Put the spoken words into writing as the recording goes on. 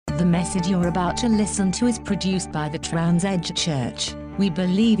The message you're about to listen to is produced by the Trans-Edge Church. We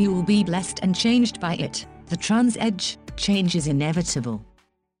believe you will be blessed and changed by it. The Trans-Edge, change is inevitable.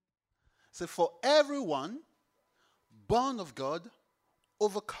 So for everyone born of God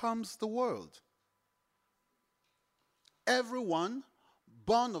overcomes the world. Everyone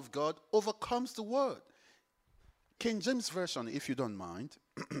born of God overcomes the world. King James Version, if you don't mind,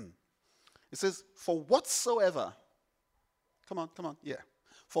 it says, for whatsoever, come on, yeah.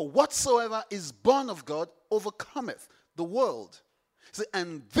 For whatsoever is born of God overcometh the world. See,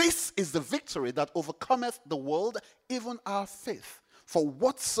 and this is the victory that overcometh the world, even our faith. For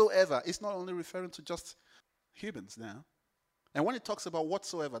whatsoever, it's not only referring to just humans now. And when it talks about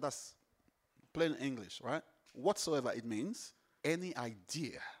whatsoever, that's plain English, right? Whatsoever, it means any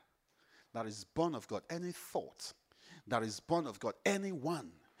idea that is born of God, any thought that is born of God,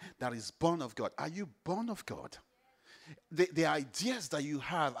 anyone that is born of God. Are you born of God? The ideas that you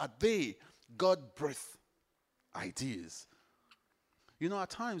have, are they God-breathed ideas? You know, at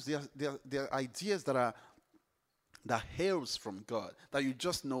times there are ideas that hails from God, that you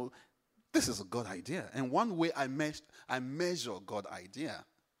just know, this is a God idea. And one way I measure God idea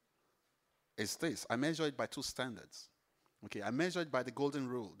is this. I measure it by two standards. Okay, I measure it by the golden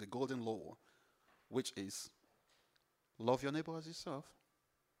rule, the golden law, which is love your neighbor as yourself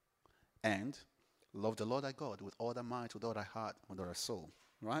and love the Lord thy God with all thy might, with all thy heart, with all thy soul.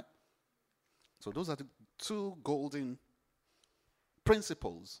 Right? So those are the two golden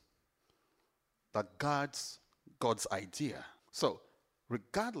principles that guards God's idea. So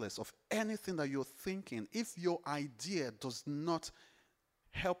regardless of anything that you're thinking, if your idea does not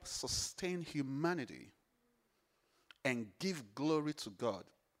help sustain humanity and give glory to God,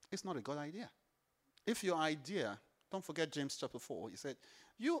 it's not a God idea. If your idea, don't forget James chapter 4, he said,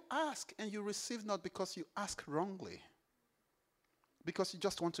 you ask and you receive not because you ask wrongly, because you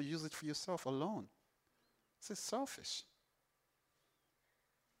just want to use it for yourself alone. It's selfish.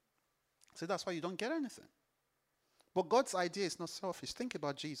 So that's why you don't get anything. But God's idea is not selfish. Think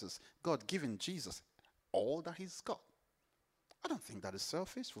about Jesus. God giving Jesus all that he's got. I don't think that is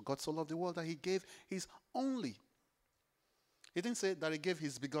selfish. For God so loved the world that he gave his only. He didn't say that he gave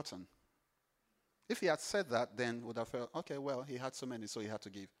his begotten. If he had said that, then would have felt, okay, well, he had so many, so he had to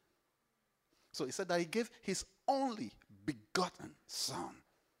give. So he said that he gave his only begotten son.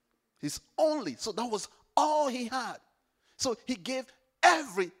 His only. So that was all he had. So he gave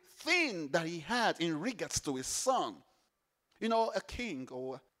everything that he had in regards to his son. You know, a king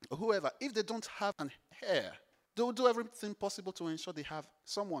or whoever, if they don't have an heir, they will do everything possible to ensure they have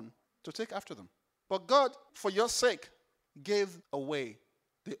someone to take after them. But God, for your sake, gave away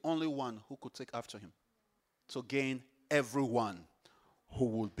the only one who could take after him to gain everyone who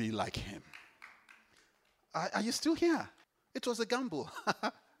would be like him. Are you still here? It was a gamble.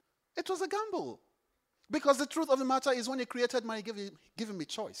 It was a gamble. Because the truth of the matter is when he created man, he gave him a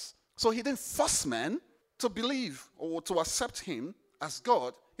choice. So he didn't force man to believe or to accept him as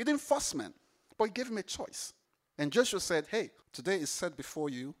God. He didn't force man, but he gave him a choice. And Joshua said, hey, today is set before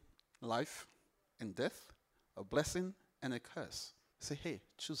you life and death, a blessing and a curse. Say, hey,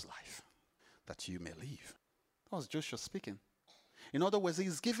 choose life that you may live. That was Joshua speaking. In other words,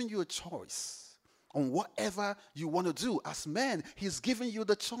 he's giving you a choice on whatever you want to do. As men, he's giving you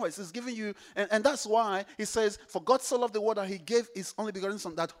the choice. He's giving you, and that's why he says, for God so loved the world that he gave his only begotten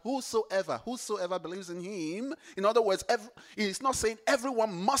son, that whosoever believes in him, in other words, he's not saying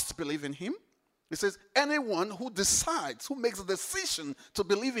everyone must believe in him. He says anyone who decides, who makes a decision to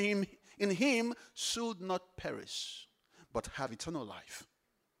believe in him should not perish, but have eternal life.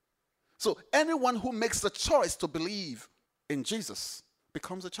 So anyone who makes the choice to believe in Jesus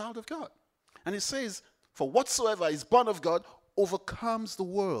becomes a child of God. And it says, for whatsoever is born of God overcomes the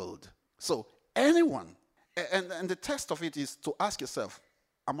world. So anyone, and the test of it is to ask yourself,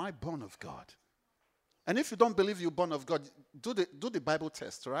 am I born of God? And if you don't believe you're born of God, do the Bible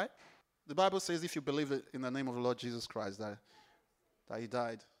test, right? The Bible says if you believe in the name of the Lord Jesus Christ, that he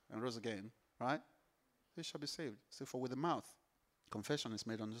died and rose again, right? They shall be saved. So for with the mouth, confession is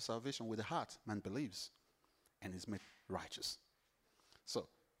made unto salvation. With the heart, man believes and is made righteous. So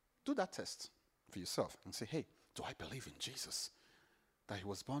do that test for yourself and say, hey, do I believe in Jesus? That he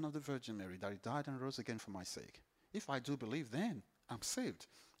was born of the Virgin Mary, that he died and rose again for my sake. If I do believe, then I'm saved.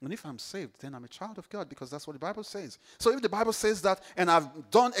 And if I'm saved, then I'm a child of God, because that's what the Bible says. So if the Bible says that and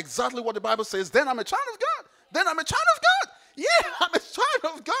I've done exactly what the Bible says, then I'm a child of God. Then I'm a child of God. Yeah, I'm a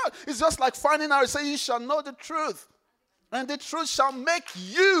child of God. It's just like finding out, say, you shall know the truth, and the truth shall make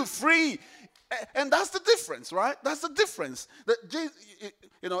you free. And that's the difference, right? That's the difference.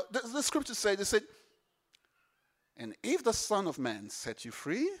 The scripture says, they said, and if the Son of Man set you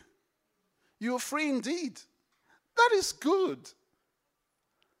free, You are free indeed. That is good.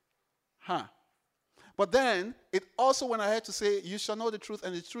 But then it also went ahead to say, you shall know the truth,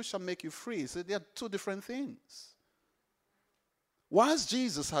 and the truth shall make you free. So they are two different things. Whilst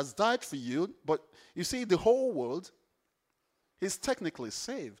Jesus has died for you, but you see, the whole world is technically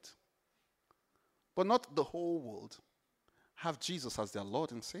saved. But not the whole world have Jesus as their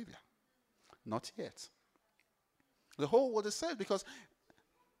Lord and Savior. Not yet. The whole world is saved because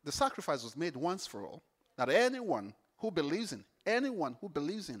the sacrifice was made once for all, that anyone who believes in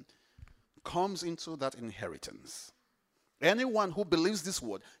comes into that inheritance. Anyone who believes this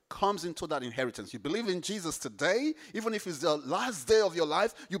word comes into that inheritance. You believe in Jesus today, even if it's the last day of your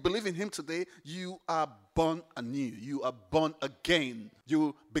life, you believe in him today, you are born anew. You are born again.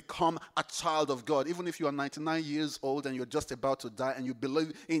 You become a child of God. Even if you are 99 years old and you're just about to die and you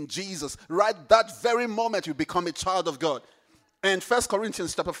believe in Jesus, right that very moment you become a child of God. And 1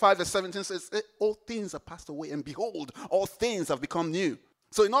 Corinthians chapter 5 verse 17 says, all things are passed away, and behold, all things have become new.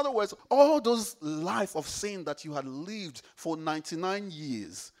 So in other words, all those life of sin that you had lived for 99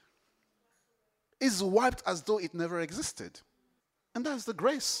 years is wiped as though it never existed. And that's the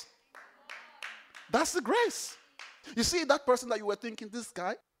grace. That's the grace. You see, that person that you were thinking, this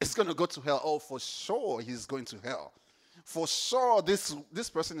guy is going to go to hell. Oh, for sure he's going to hell. For sure this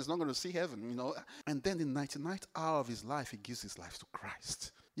person is not going to see heaven, you know. And then in the 99th hour of his life, he gives his life to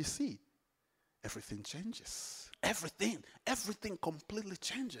Christ. You see, everything changes. Everything completely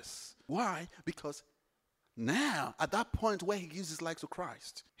changes. Why? Because now, at that point where he gives his life to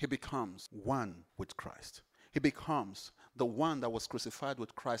Christ, he becomes one with Christ. He becomes the one that was crucified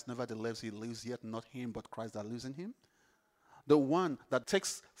with Christ. Nevertheless, he lives, yet not him, but Christ that lives in him. The one that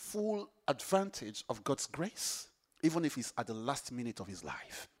takes full advantage of God's grace, even if it's at the last minute of his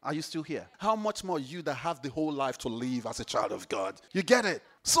life. Are you still here? How much more you that have the whole life to live as a child of God? You get it?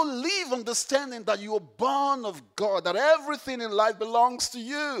 So live understanding that you are born of God, that everything in life belongs to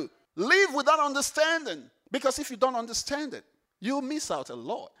you. Live with that understanding. Because if you don't understand it, you'll miss out a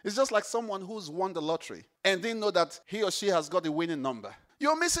lot. It's just like someone who's won the lottery and didn't know that he or she has got a winning number.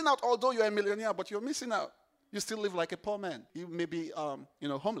 You're missing out, although you're a millionaire, but you're missing out. You still live like a poor man. You may be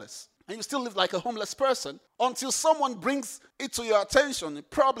homeless. And you still live like a homeless person until someone brings it to your attention.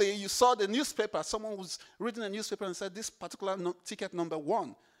 Probably you saw the newspaper. Someone was reading a newspaper and said, this particular ticket number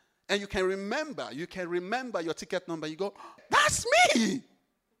 1. And you can remember your ticket number. You go, that's me.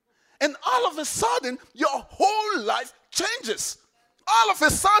 And all of a sudden, your whole life changes. All of a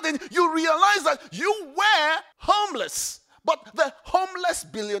sudden, you realize that you were homeless. But the homeless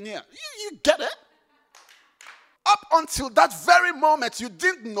billionaire, you get it? Up until that very moment, you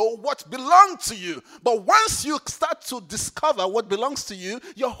didn't know what belonged to you. But once you start to discover what belongs to you,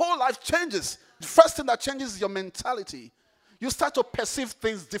 your whole life changes. The first thing that changes is your mentality. You start to perceive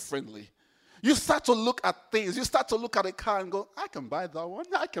things differently. You start to look at things. You start to look at a car and go, I can buy that one.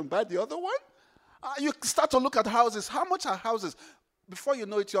 I can buy the other one. You start to look at houses. How much are houses? Before you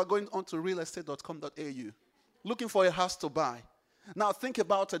know it, you are going on to realestate.com.au, looking for a house to buy. Now think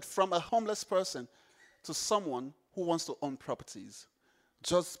about it, from a homeless person to someone who wants to own properties,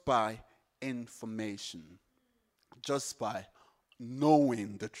 just by information, just by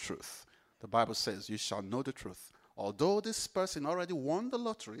knowing the truth. The Bible says, you shall know the truth. Although this person already won the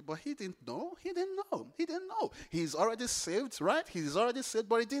lottery, but he didn't know. He's already saved, right? He's already saved,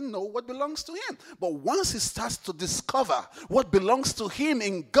 but he didn't know what belongs to him. But once he starts to discover what belongs to him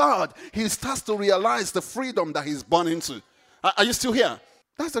in God, he starts to realize the freedom that he's born into. Are you still here?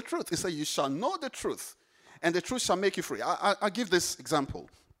 That's the truth. It says, you shall know the truth, and the truth shall make you free. I'll give this example.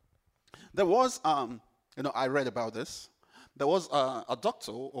 There was, I read about this. There was a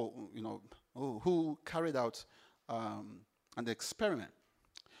doctor, who carried out an experiment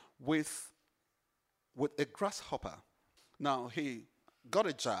with a grasshopper. Now, he got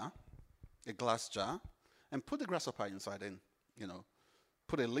a glass jar, and put the grasshopper inside and,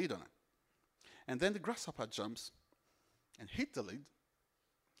 put a lid on it. And then the grasshopper jumps and hit the lid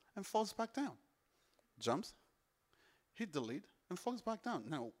and falls back down. Jumps, hit the lid, and falls back down.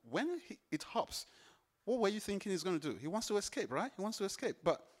 Now, when it hops, what were you thinking he's going to do? He wants to escape, right? He wants to escape,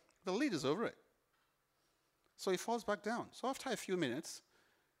 but the lid is over it. So he falls back down. So after a few minutes,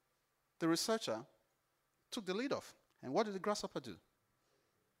 the researcher took the lid off. And what did the grasshopper do?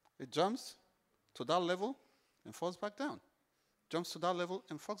 It jumps to that level and falls back down. Jumps to that level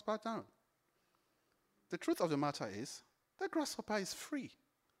and falls back down. The truth of the matter is, the grasshopper is free.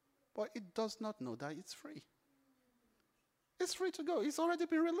 But it does not know that it's free. It's free to go. It's already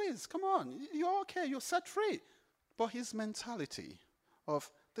been released. Come on. You're okay. You're set free. But his mentality of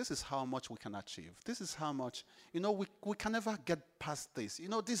this is how much we can achieve. This is how much, we can never get past this.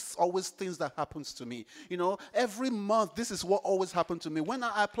 This is always things that happens to me. Every month, this is what always happened to me. When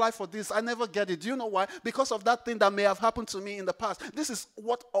I apply for this, I never get it. Do you know why? Because of that thing that may have happened to me in the past. This is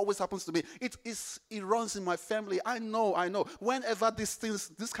what always happens to me. It runs in my family. I know. Whenever this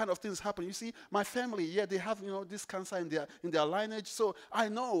kind of things happen, you see, my family, they have, this cancer in their lineage. So I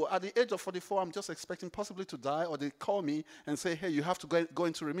know at the age of 44, I'm just expecting possibly to die, or they call me and say, hey, you have to go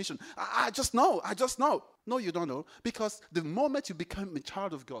into remission. I just know. No, you don't know. Because the moment you become a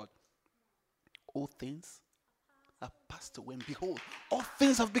child of God, all things are passed away, and behold, all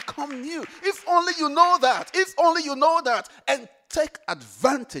things have become new. If only you know that. And take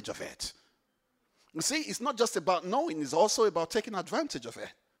advantage of it. You see, it's not just about knowing, it's also about taking advantage of it.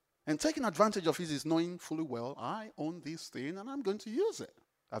 And taking advantage of it is knowing fully well, I own this thing and I'm going to use it.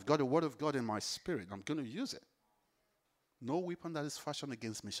 I've got the word of God in my spirit. I'm going to use it. No weapon that is fashioned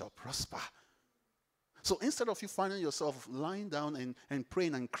against me shall prosper. So instead of you finding yourself lying down and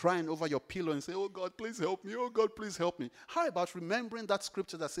praying and crying over your pillow and say, oh God, please help me. Oh God, please help me. How about remembering that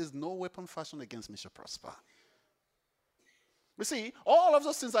scripture that says, no weapon fashioned against me shall prosper? You see, all of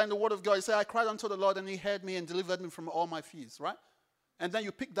those things are in the word of God. You say, I cried unto the Lord and he heard me and delivered me from all my fears, right? And then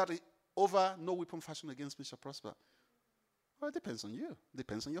you pick that over, no weapon fashioned against me shall prosper. Well, it depends on you. It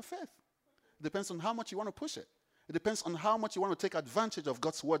depends on your faith. It depends on how much you want to push it. It depends on how much you want to take advantage of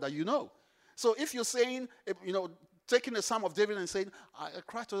God's word that you know. So if you're saying, taking the Psalm of David and saying, I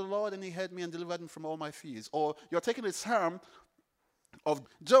cried to the Lord and he heard me and delivered me from all my fears. Or you're taking the Psalm of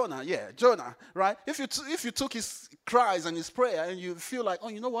Jonah, right? If you took his cries and his prayer and you feel like, oh,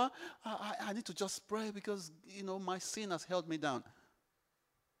 you know what? I need to just pray because, my sin has held me down.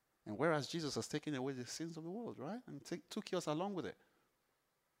 And whereas Jesus has taken away the sins of the world, right? And took yours along with it.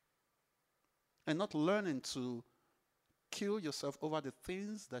 And not learning to kill yourself over the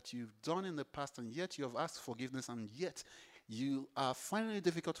things that you've done in the past, and yet you have asked forgiveness, and yet you are finding it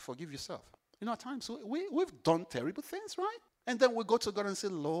difficult to forgive yourself. At times we've done terrible things, right? And then we go to God and say,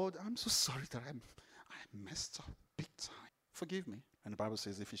 Lord, I'm so sorry that I messed up big time. Forgive me. And the Bible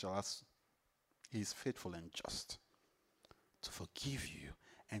says, if you shall ask, he is faithful and just to forgive you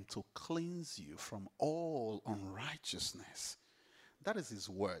and to cleanse you from all unrighteousness. That is his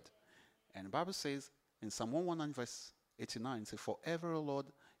word. And the Bible says in Psalm 119 verse 89, say, forever, O Lord,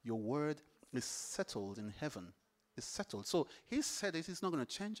 your word is settled in heaven. It's settled. So he said it, he's not going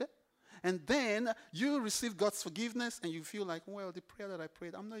to change it. And then you receive God's forgiveness and you feel like, well, the prayer that I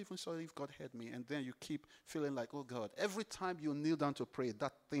prayed, I'm not even sure if God heard me. And then you keep feeling like, oh God, every time you kneel down to pray,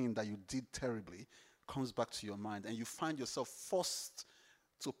 that thing that you did terribly comes back to your mind. And you find yourself forced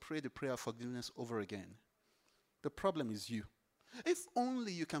to pray the prayer of forgiveness over again. The problem is you. If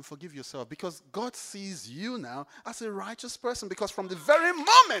only you can forgive yourself, because God sees you now as a righteous person, because from the very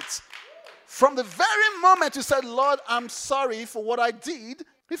moment you said, Lord, I'm sorry for what I did,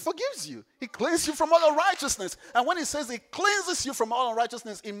 he forgives you. He cleanses you from all unrighteousness. And when he says he cleanses you from all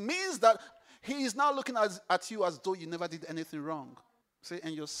unrighteousness, it means that he is now looking at you as though you never did anything wrong. Say,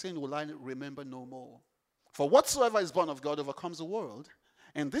 and your sin will I remember no more. For whatsoever is born of God overcomes the world.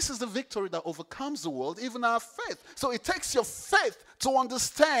 And this is the victory that overcomes the world, even our faith. So it takes your faith to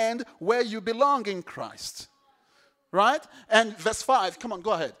understand where you belong in Christ. Right? And verse 5, come on,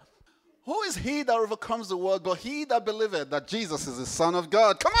 go ahead. Who is he that overcomes the world but he that believeth that Jesus is the Son of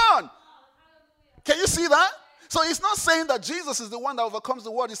God? Come on! Can you see that? So he's not saying that Jesus is the one that overcomes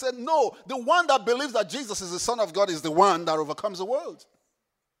the world. He said, no, the one that believes that Jesus is the Son of God is the one that overcomes the world.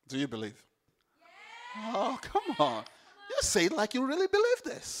 Do you believe? Yeah. Oh, come on. You say it like you really believe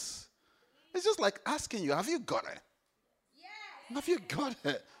this. It's just like asking you, have you got it? Yes. Have you got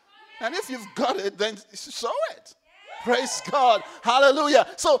it? And if you've got it, then show it. Yes. Praise God. Hallelujah.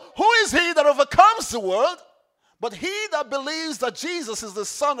 So who is he that overcomes the world? But he that believes that Jesus is the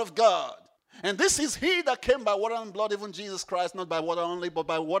Son of God. And this is he that came by water and blood, even Jesus Christ, not by water only, but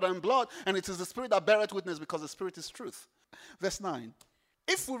by water and blood. And it is the Spirit that beareth witness, because the Spirit is truth. Verse 9.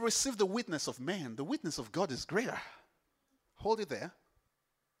 If we receive the witness of man, the witness of God is greater. Hold it there.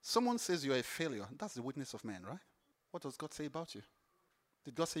 Someone says you are a failure. That's the witness of man, right? What does God say about you?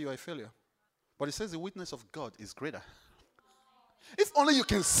 Did God say you are a failure? But he says the witness of God is greater. If only you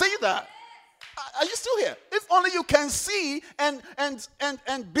can see that. Are you still here? If only you can see and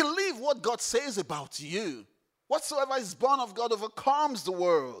believe what God says about you. Whatsoever is born of God overcomes the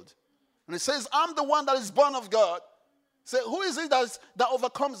world. And it says, I'm the one that is born of God. Say, who is it that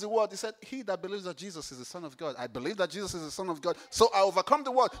overcomes the world? He said, he that believes that Jesus is the Son of God. I believe that Jesus is the Son of God, so I overcome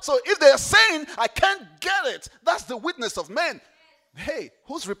the world. So if they are saying, I can't get it, that's the witness of men. Hey,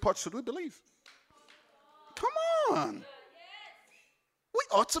 whose report should we believe? Come on. We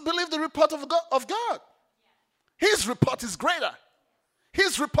ought to believe the report of God. His report is greater.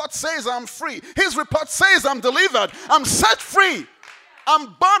 His report says I'm free. His report says I'm delivered. I'm set free. I'm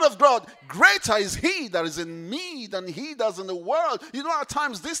born of God. Greater is he that is in me than he that's in the world. You know, at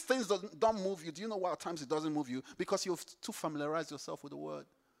times these things don't move you. Do you know why at times it doesn't move you? Because you've too familiarized yourself with the word.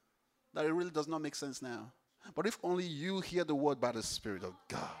 That it really does not make sense now. But if only you hear the word by the Spirit of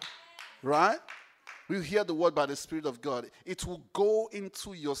God. Right? You hear the word by the Spirit of God. It will go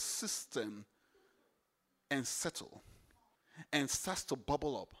into your system and settle. And starts to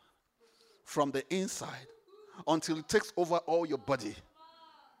bubble up from the inside until it takes over all your body.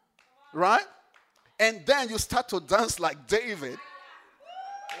 Right? And then you start to dance like David,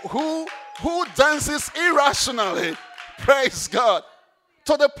 who dances irrationally. Praise God.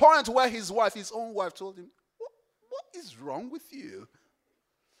 To the point where his own wife told him, what is wrong with you?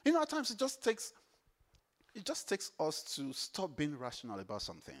 You know, at times it just takes us to stop being rational about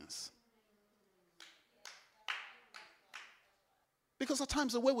some things. Because at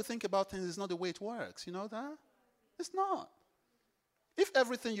times the way we think about things is not the way it works. You know that? It's not. If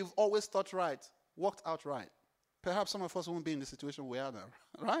everything you've always thought right worked out right, perhaps some of us won't be in the situation we are now.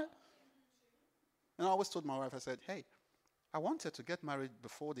 Right? And I always told my wife, I said, hey, I wanted to get married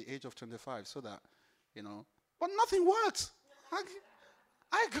before the age of 25 so that, but nothing worked.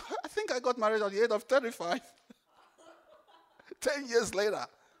 I think I got married at the age of 35. 10 years later.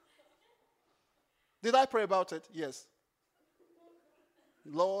 Did I pray about it? Yes.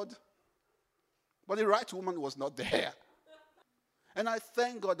 Lord. But the right woman was not there. And I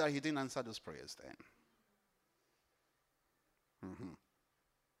thank God that he didn't answer those prayers then.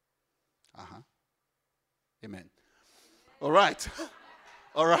 Amen. All right.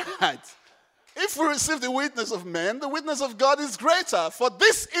 All right. If we receive the witness of men, the witness of God is greater. For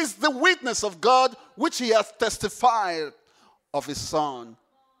this is the witness of God which he hath testified of his Son.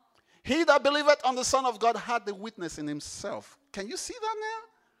 He that believeth on the Son of God had the witness in himself. Can you see that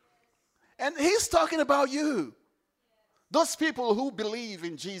now? And he's talking about you. Those people who believe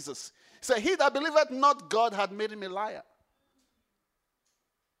in Jesus. Say, he that believeth not God had made him a liar.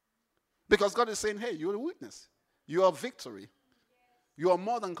 Because God is saying, hey, you're a witness. You are victory. You are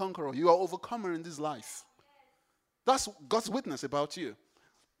more than conqueror. You are overcomer in this life. That's God's witness about you.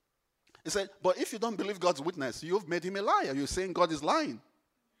 He said, but if you don't believe God's witness, you've made him a liar. You're saying God is lying.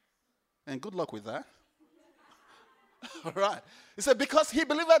 And good luck with that. All right. He said, because he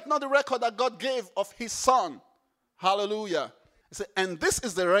believeth not the record that God gave of his Son. Hallelujah. He said, and this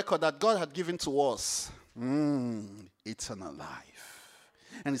is the record that God had given to us. Eternal life.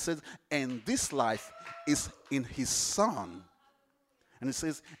 And he says, and this life is in his Son. And it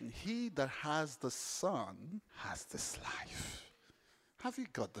says, and he that has the Son has this life. Have you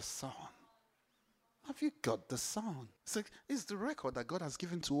got the Son? Have you got the Son? It's the record that God has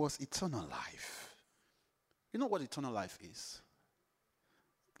given to us, eternal life. You know what eternal life is?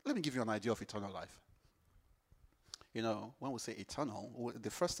 Let me give you an idea of eternal life. You know, when we say eternal, the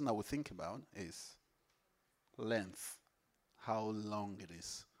first thing I would think about is length, how long it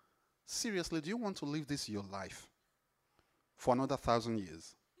is. Seriously, do you want to live this your life for another 1,000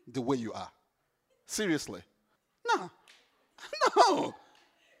 years, the way you are? Seriously? No. No.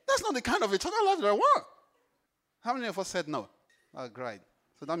 That's not the kind of eternal life that I want. How many of us said no? Oh, great.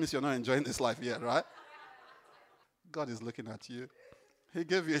 So that means you're not enjoying this life yet, right? God is looking at you. He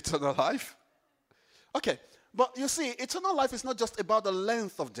gave you eternal life. Okay. But you see, eternal life is not just about the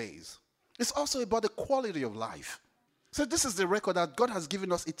length of days. It's also about the quality of life. So this is the record that God has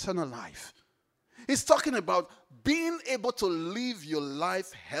given us, eternal life. He's talking about being able to live your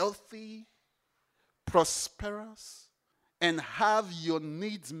life healthy, prosperous, and have your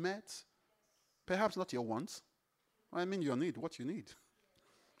needs met. Perhaps not your wants. I mean your need, what you need.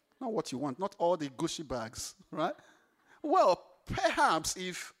 Not what you want, not all the Gucci bags, right? Well, perhaps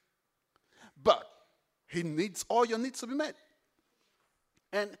but he needs all your needs to be met.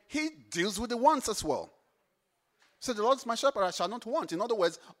 And he deals with the wants as well. So the Lord is my shepherd, I shall not want. In other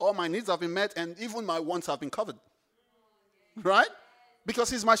words, all my needs have been met and even my wants have been covered. Right? Because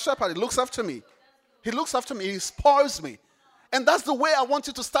he's my shepherd, he looks after me. He looks after me, he spoils me. And that's the way I want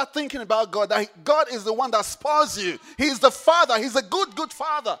you to start thinking about God. That God is the one that spoils you. He's the Father. He's a good, good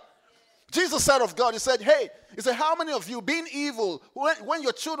Father. Jesus said of God, he said, how many of you, being evil, when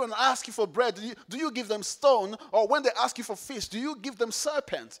your children ask you for bread, do you give them stone? Or when they ask you for fish, do you give them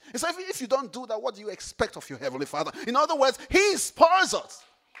serpents? He said, if you don't do that, what do you expect of your Heavenly Father? In other words, he spoils us.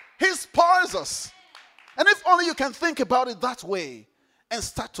 He spoils us. And if only you can think about it that way and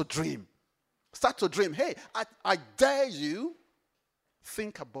start to dream. Start to dream. Hey, I dare you,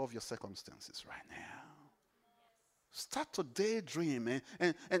 think above your circumstances right now. Start to daydream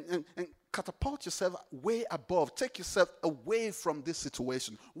and catapult yourself way above. Take yourself away from this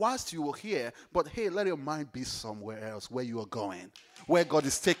situation whilst you are here. But hey, let your mind be somewhere else where you are going, where God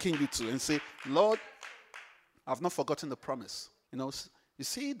is taking you to, and say, Lord, I've not forgotten the promise. You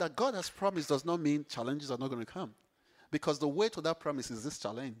see, that God has promised does not mean challenges are not going to come. Because the way to that promise is this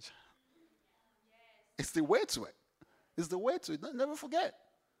challenge. It's the way to it. It's the way to it. Never forget.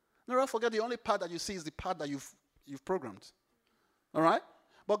 Never forget the only part that you see is the part that you've programmed. All right?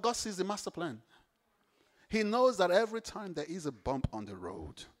 But God sees the master plan. He knows that every time there is a bump on the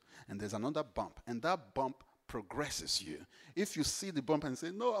road, and there's another bump, and that bump progresses you. If you see the bump and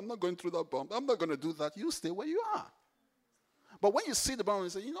say, no, I'm not going through that bump, I'm not going to do that, you stay where you are. But when you see the bump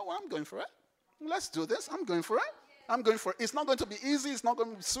and say, you know what, I'm going for it. Let's do this. I'm going for it. I'm going for it. It's not going to be easy. It's not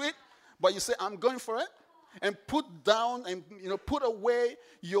going to be sweet. But you say, I'm going for it. And put down and, put away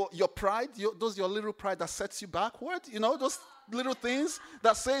your pride, your little pride that sets you backward. Those little things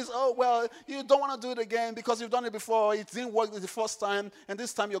that says, oh, well, you don't want to do it again because you've done it before. It didn't work the first time. And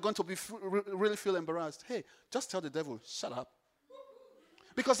this time you're going to be really feel embarrassed. Hey, just tell the devil, shut up.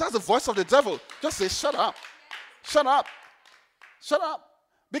 Because that's the voice of the devil. Just say, shut up. Shut up. Shut up.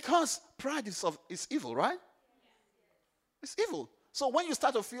 Because pride is evil, right? It's evil. So when you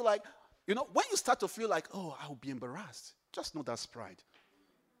start to feel like, oh, I'll be embarrassed, just know that's pride.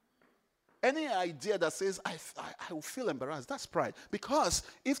 Any idea that says, I will feel embarrassed, that's pride. Because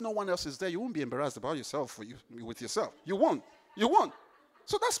if no one else is there, you won't be embarrassed about yourself with yourself. You won't. You won't.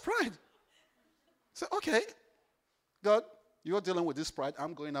 So that's pride. So, okay, God, you're dealing with this pride.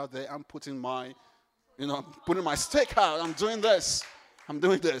 I'm going out there. I'm putting my stake out. I'm doing this. I'm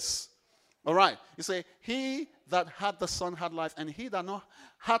doing this. All right. You say, he that had the Son had life, and he that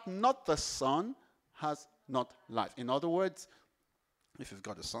had not the Son has not life. In other words, if you've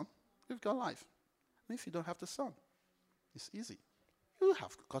got the Son, you've got life. And if you don't have the Son, it's easy. You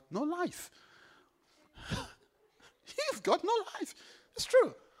have got no life. You've got no life. It's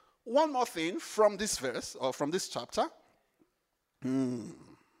true. One more thing from this verse, or from this chapter.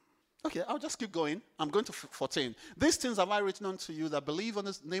 Okay, I'll just keep going. I'm going to 14. These things have I written unto you that believe on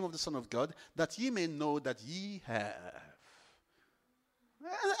the name of the Son of God, that ye may know that ye have.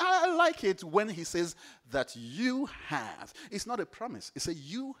 I like it when he says that you have. It's not a promise. It's a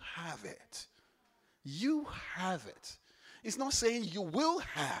you have it. You have it. It's not saying you will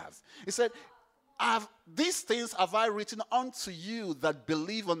have. It said, these things have I written unto you that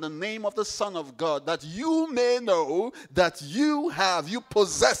believe on the name of the Son of God, that you may know that you have, you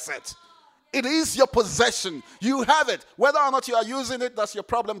possess it. It is your possession. You have it. Whether or not you are using it, that's your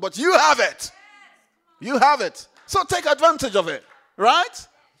problem, but you have it. You have it. So take advantage of it, right?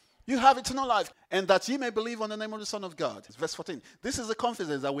 You have eternal life. And that ye may believe on the name of the Son of God. It's verse 14. This is the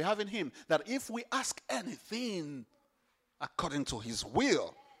confidence that we have in him, that if we ask anything according to his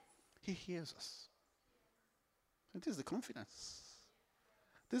will, he hears us. And this is the confidence.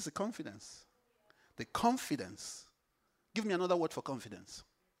 This is the confidence. The confidence. Give me another word for confidence.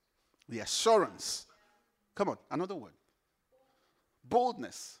 The assurance. Come on, another word.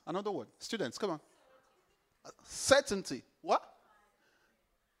 Boldness. Another word. Students, come on. Certainty. What?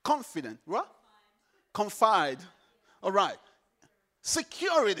 Confident. What? Confide. All right.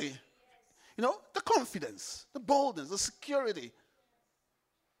 Security. The confidence, the boldness, the security.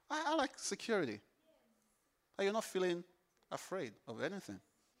 I like security. You're not feeling afraid of anything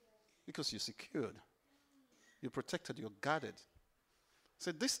because you're secured. You're protected. You're guarded.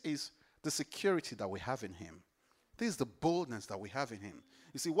 So this is the security that we have in him. This is the boldness that we have in him.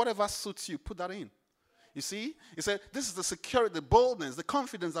 You see, whatever suits you, put that in. You see? He said, this is the security, the boldness, the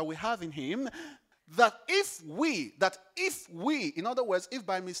confidence that we have in him, that if we, in other words, if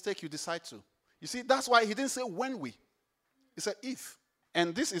by mistake you decide to. You see, that's why he didn't say when we. He said if.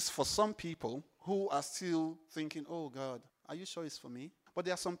 And this is for some people who are still thinking, oh God, are you sure it's for me? But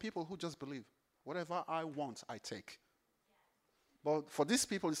there are some people who just believe, whatever I want, I take. But for these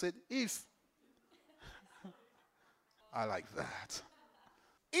people, he said, if. I like that.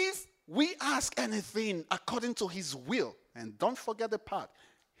 If we ask anything according to his will, and don't forget the part,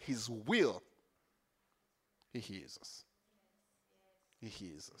 his will, he hears us. He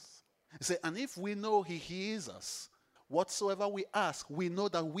hears us. He said, and if we know he hears us, whatsoever we ask, we know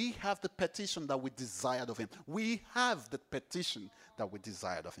that we have the petition that we desired of him. We have the petition that we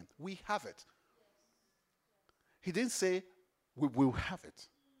desired of him. We have it. He didn't say, we will have it.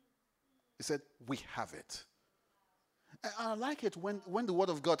 He said, we have it. And I like it when the word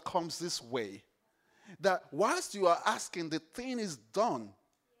of God comes this way, that whilst you are asking, the thing is done.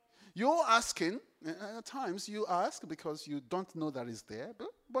 You're asking, and at times you ask because you don't know that it's there,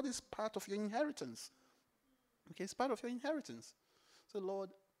 but it's part of your inheritance. Okay, it's part of your inheritance. So, Lord,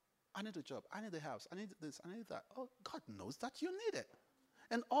 I need a job. I need a house. I need this. I need that. Oh, God knows that you need it.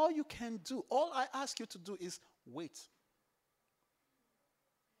 And all you can do, all I ask you to do is wait.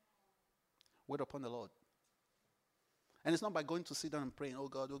 Wait upon the Lord. And it's not by going to sit down and praying, oh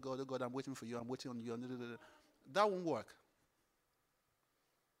God, oh God, oh God, I'm waiting for you, I'm waiting on you. That won't work.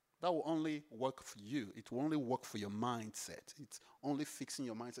 That will only work for you. It will only work for your mindset. It's only fixing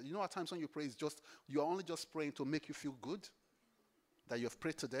your mindset. You know, at times when you pray, you're only just praying to make you feel good that you have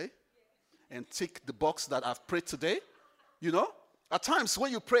prayed today and tick the box that I've prayed today. You know, at times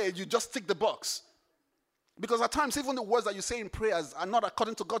when you pray, you just tick the box. Because at times, even the words that you say in prayers are not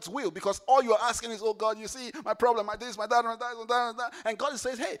according to God's will. Because all you're asking is, oh God, you see my problem, my this, my that, my that, my that, my that. And God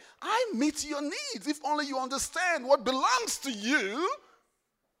says, hey, I meet your needs if only you understand what belongs to you.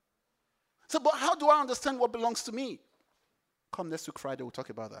 So, but how do I understand what belongs to me? Come next week Friday, we'll talk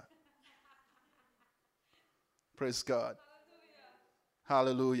about that. Praise God.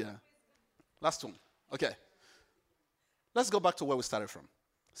 Hallelujah. Last one. Okay. Let's go back to where we started from.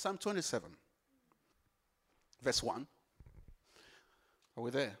 Psalm 27. Verse 1. Are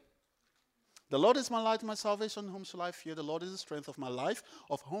we there? The Lord is my light, my salvation. Whom shall I fear? The Lord is the strength of my life.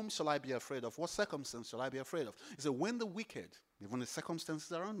 Of whom shall I be afraid? Of what circumstance shall I be afraid of? He said, when the wicked, even the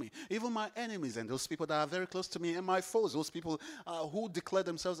circumstances around me, even my enemies and those people that are very close to me and my foes, those people who declare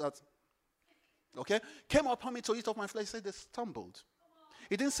themselves as, came upon me to eat up my flesh, he said they stumbled.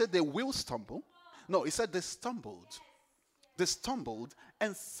 He didn't say they will stumble. No, he said they stumbled. They stumbled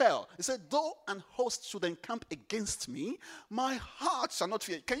and fell. He said, though an host should encamp against me, my heart shall not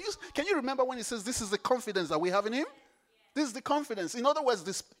fear. Can you remember when he says this is the confidence that we have in him? This is the confidence. In other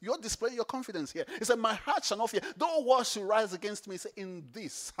words, you're displaying your confidence here. He said, my heart shall not fear. Though war should rise against me, he said, in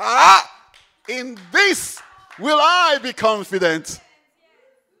this will I be confident.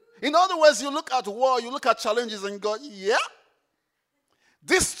 In other words, you look at war, you look at challenges and go, yeah,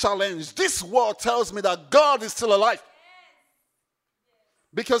 this challenge, this war tells me that God is still alive.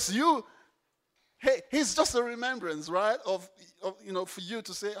 Because he's just a remembrance, right? Of for you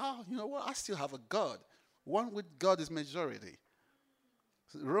to say, oh, you know what? I still have a God. One with God is majority.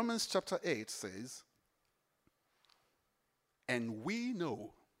 So Romans chapter 8 says, and we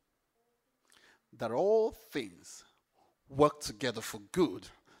know that all things work together for good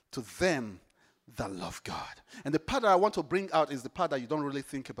to them that love God. And the part that I want to bring out is the part that you don't really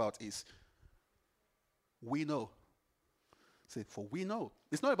think about is, we know. Say, for we know.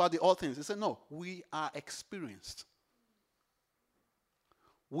 It's not about the all things. He said, no, we are experienced.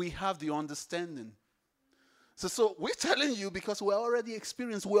 We have the understanding. So we're telling you because we're already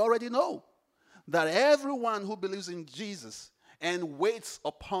experienced. We already know that everyone who believes in Jesus and waits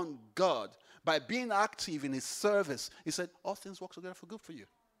upon God by being active in his service, he said, all things work together for good for you.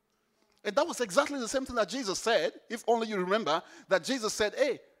 And that was exactly the same thing that Jesus said, if only you remember, that Jesus said,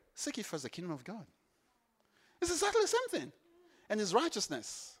 hey, seek ye first the kingdom of God. It's exactly the same thing. And his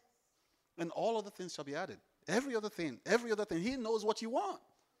righteousness. And all other things shall be added. Every other thing. He knows what you want.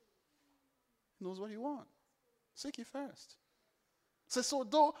 He knows what you want. Seek ye first. So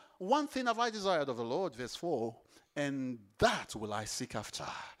though one thing have I desired of the Lord, verse 4, and that will I seek after,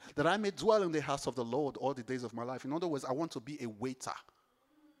 that I may dwell in the house of the Lord all the days of my life. In other words, I want to be a waiter.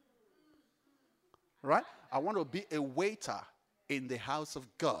 Right? I want to be a waiter in the house of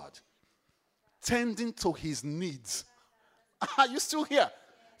God, tending to his needs. Are you still here?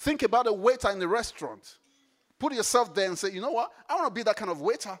 Think about a waiter in the restaurant. Put yourself there and say, you know what? I want to be that kind of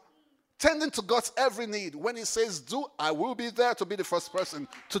waiter. Tending to God's every need. When he says do, I will be there to be the first person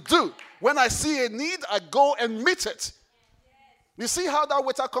to do. When I see a need, I go and meet it. You see how that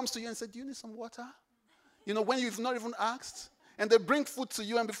waiter comes to you and says, do you need some water? You know, when you've not even asked. And they bring food to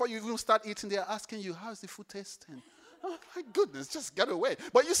you, and before you even start eating, they're asking you, how's the food tasting? Oh, my goodness, just get away.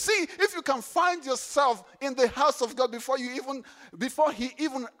 But you see, if you can find yourself in the house of God before he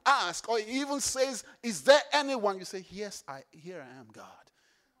even asks, or he even says, is there anyone? You say, yes, here I am, God.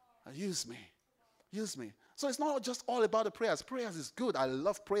 Use me. Use me. So it's not just all about the prayers. Prayers is good. I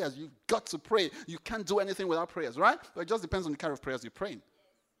love prayers. You've got to pray. You can't do anything without prayers, right? But it just depends on the kind of prayers you're praying.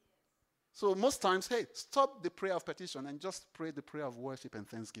 So most times, hey, stop the prayer of petition and just pray the prayer of worship and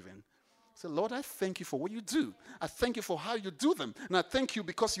thanksgiving. Say, Lord, I thank you for what you do. I thank you for how you do them. And I thank you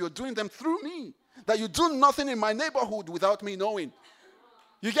because you're doing them through me. That you do nothing in my neighborhood without me knowing.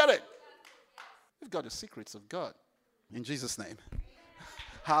 You get it? You've got the secrets of God. In Jesus' name.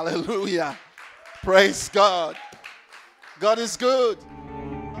 Hallelujah. Praise God. God is good.